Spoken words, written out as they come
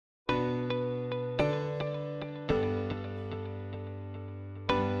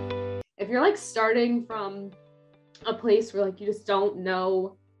you're like starting from a place where like you just don't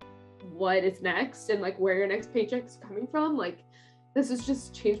know what is next and like where your next paycheck is coming from, like this has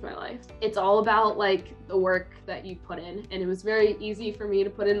just changed my life. It's all about like the work that you put in, and it was very easy for me to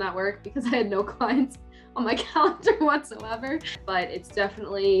put in that work because I had no clients on my calendar whatsoever. But it's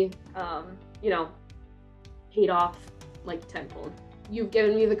definitely you know, paid off like tenfold. You've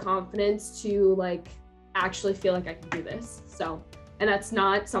given me the confidence to like actually feel like I can do this. So, and that's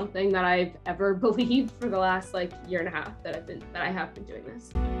not something that I've ever believed for the last like year and a half that I have been doing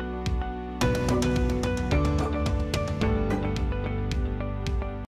this.